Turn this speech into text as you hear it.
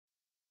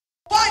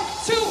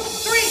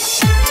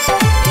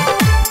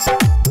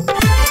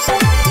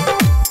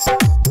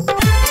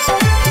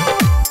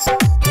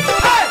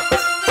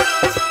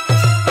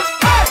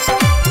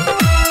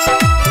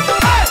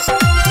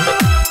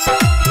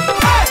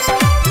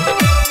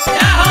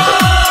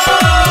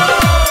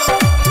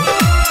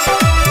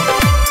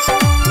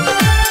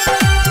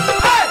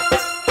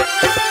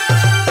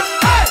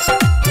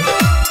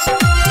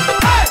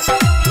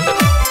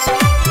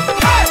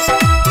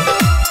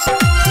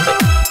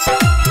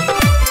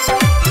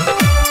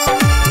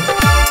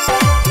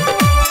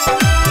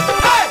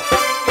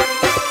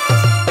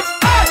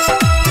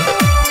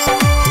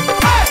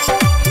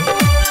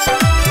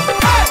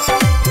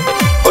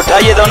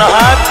दोनों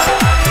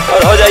हाथ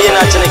और हो जाइए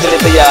नाचने के लिए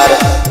तैयार।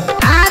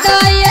 हाँ तो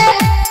आइए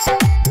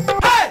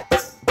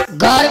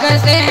गौर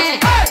करते हैं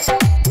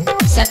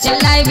सचिन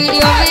लाइव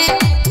वीडियो में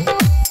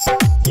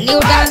न्यू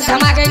डांस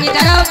धमाके की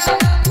तरफ।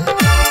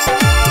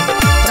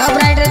 टॉप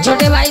राइडर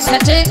छोटे भाई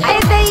सचिन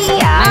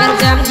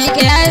घनश्याम जी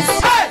के एस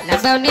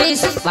 90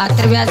 19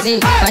 72 82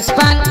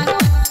 55।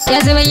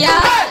 कैसे भैया?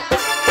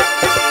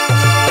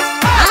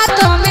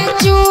 हाथों में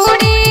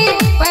चूड़ी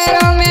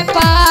पैरों में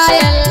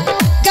पायल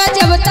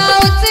गजब था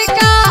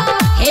उसका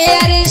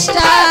हेयर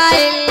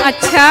स्टाइल।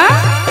 अच्छा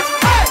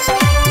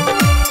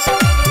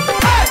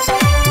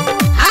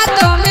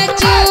हाथों में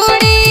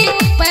चूड़ी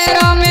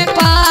पैरों में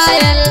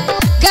पायल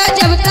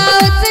गजब था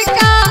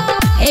उसका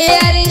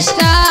hair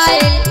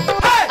style.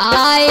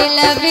 I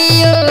love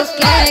you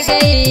कह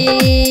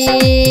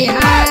गई।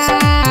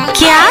 हाँ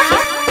क्या?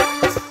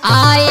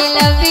 आई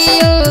लव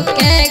यू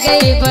कह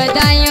गई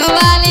बधाइयों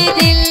वाली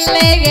दिल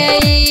ले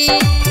गई।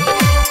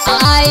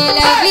 आई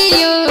लव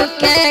यू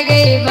कह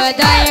गई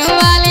बधाइयों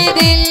वाली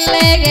दिल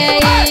ले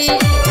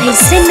गई।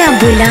 ऐसे ना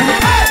बोला।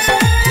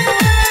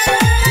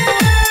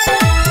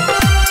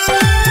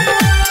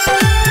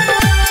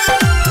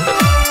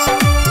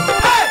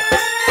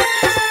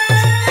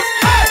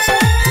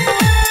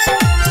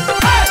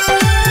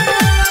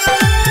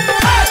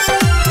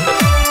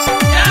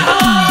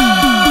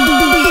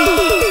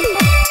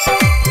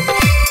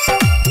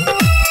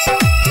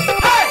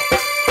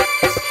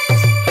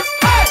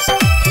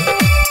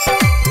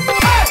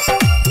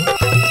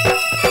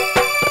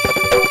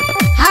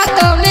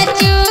 हाथों में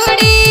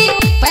चूड़ी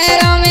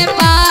पैरों में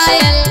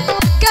पायल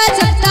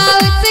गजब था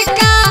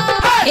उसका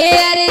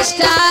हेयर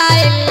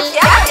स्टाइल।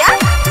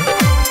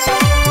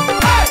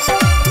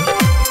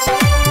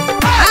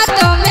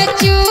 हाथों में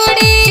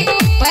चूड़ी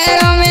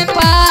पैरों में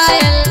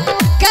पायल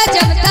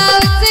गजब था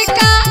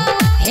उसका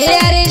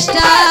hair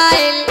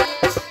style.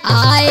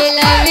 I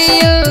love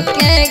you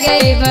कह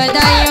गई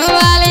बधाइयों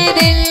वाली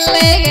दिल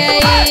ले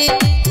गई।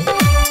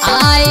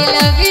 आई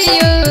लव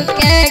यू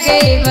कह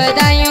गई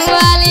बधाइयों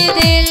वाली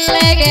दिल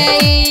ले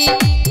गई।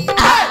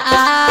 आ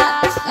आ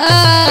ओ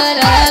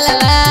ला ला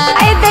ला।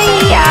 अरे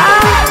दैया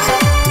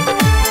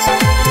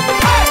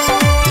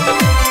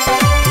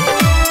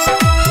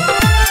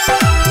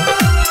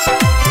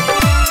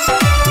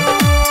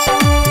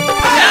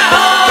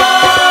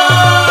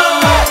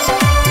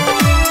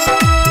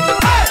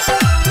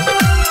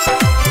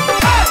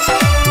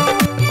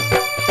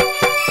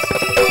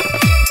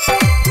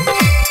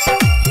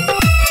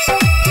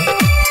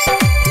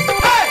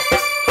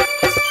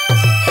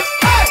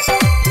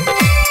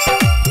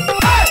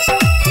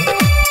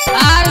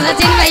और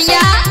सचिन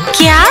भैया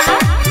क्या?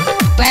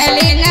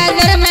 पहली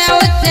नजर में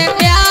उससे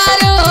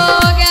प्यार हो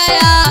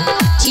गया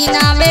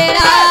जीना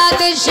मेरा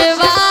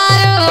दुश्वार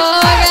हो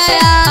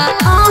गया।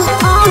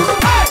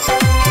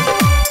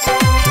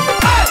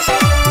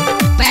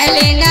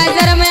 पहली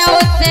नजर में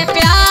उससे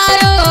प्यार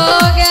हो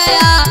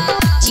गया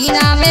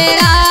जीना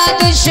मेरा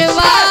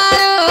दुश्वार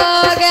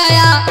हो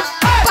गया।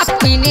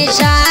 पप्पी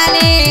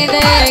निशानी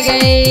दे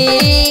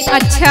गई।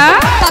 अच्छा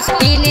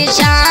पप्पी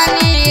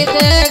निशानी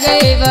दे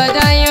गई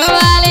बधाइयों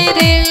वाली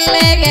दिल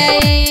ले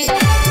गई।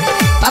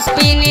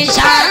 पप्पी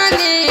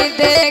निशानी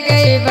दे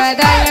गई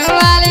बधाइयों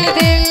वाली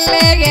दिल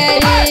ले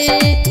गई।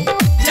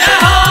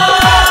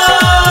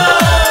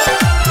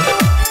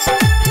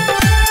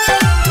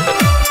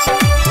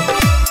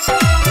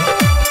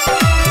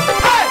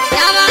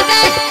 क्या बात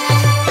है?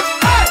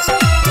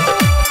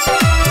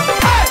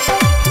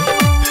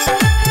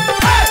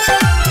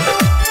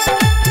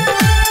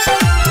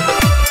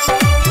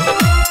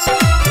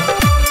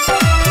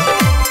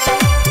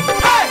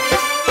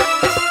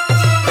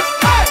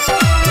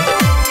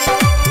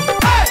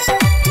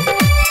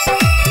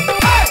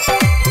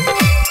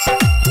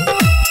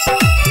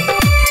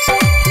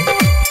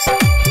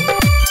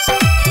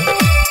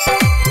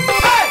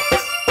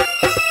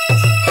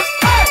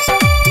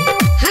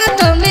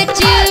 हाथों में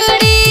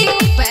चूड़ी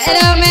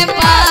पैरों में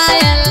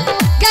पायल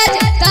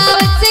गजब था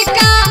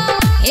उसका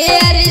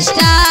hair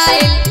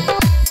style.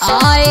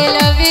 I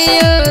love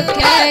you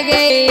कह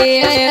गई।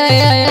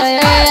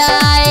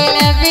 आई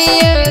लव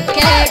यू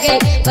कह गई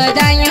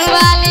बधाइयों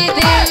वाली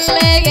दिल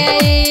ले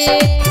गई।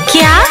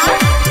 क्या?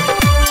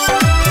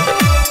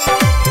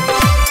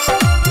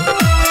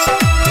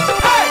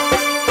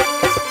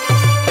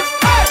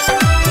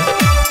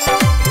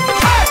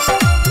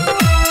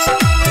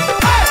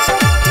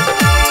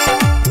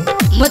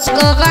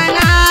 मुझको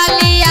बना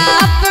लिया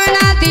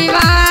अपना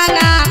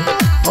दीवाना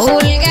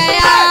भूल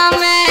गया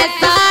मैं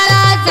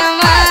सारा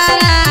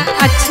जमाना।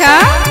 अच्छा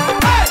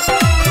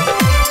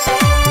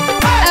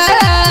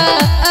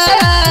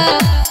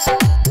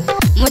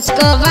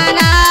मुझको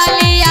बना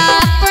लिया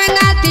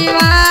अपना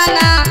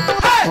दीवाना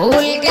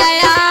भूल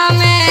गया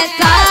मैं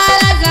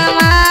सारा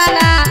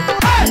जमाना।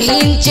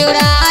 नींद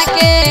चुरा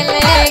के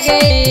ले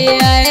गई।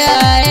 आए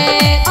आए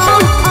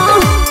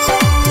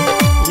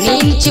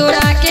नींद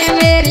चुरा के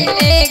मेरी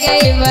ले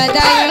गई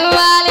बधाइयों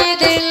वाली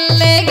दिल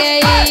ले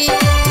गई।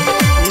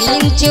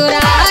 नींद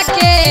चुरा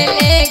के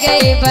ले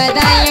गई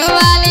बधाइयों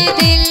वाली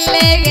दिल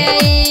ले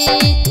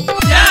गई।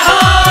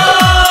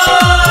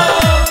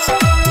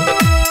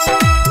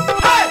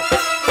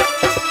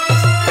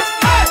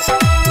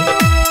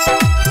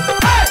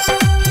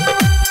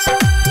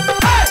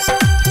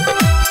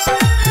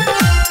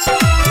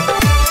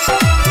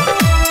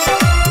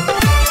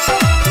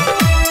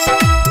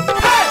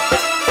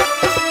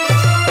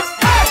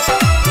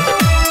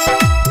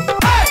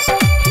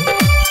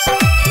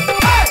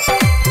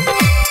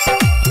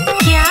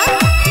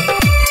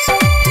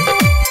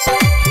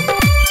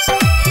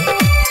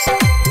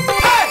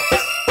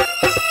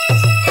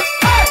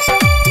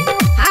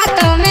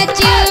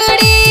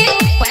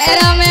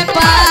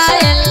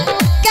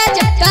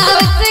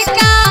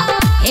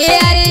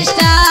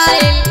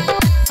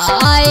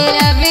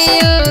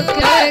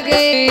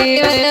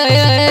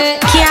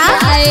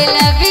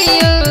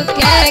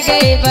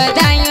 गई,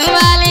 बधाइयों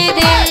वाली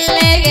दिल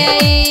ले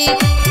गई।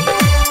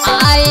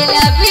 आई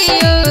लव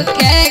यू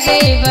कह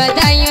गई,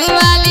 बधाइयों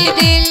वाली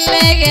दिल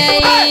ले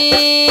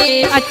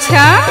गई।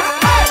 अच्छा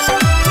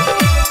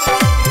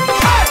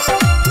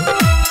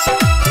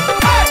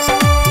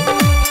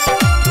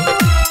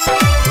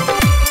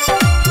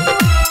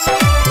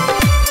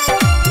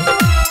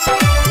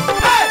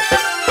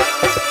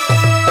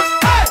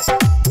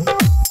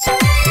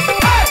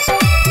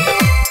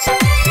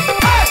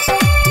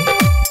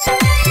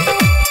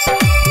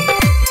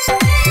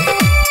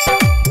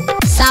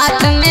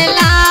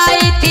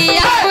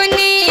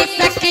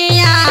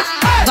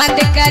बंद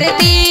कर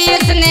दी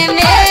उसने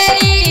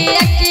मेरी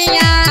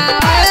अखियां।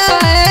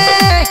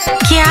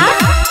 क्या?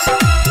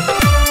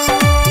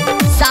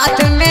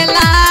 साथ में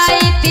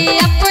लाई थी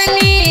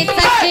अपनी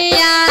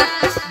सखियां,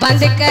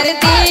 बंद कर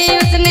दी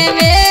उसने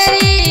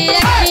मेरी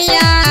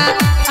अखियां।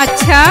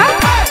 अच्छा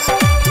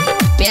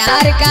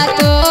प्यार का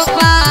तो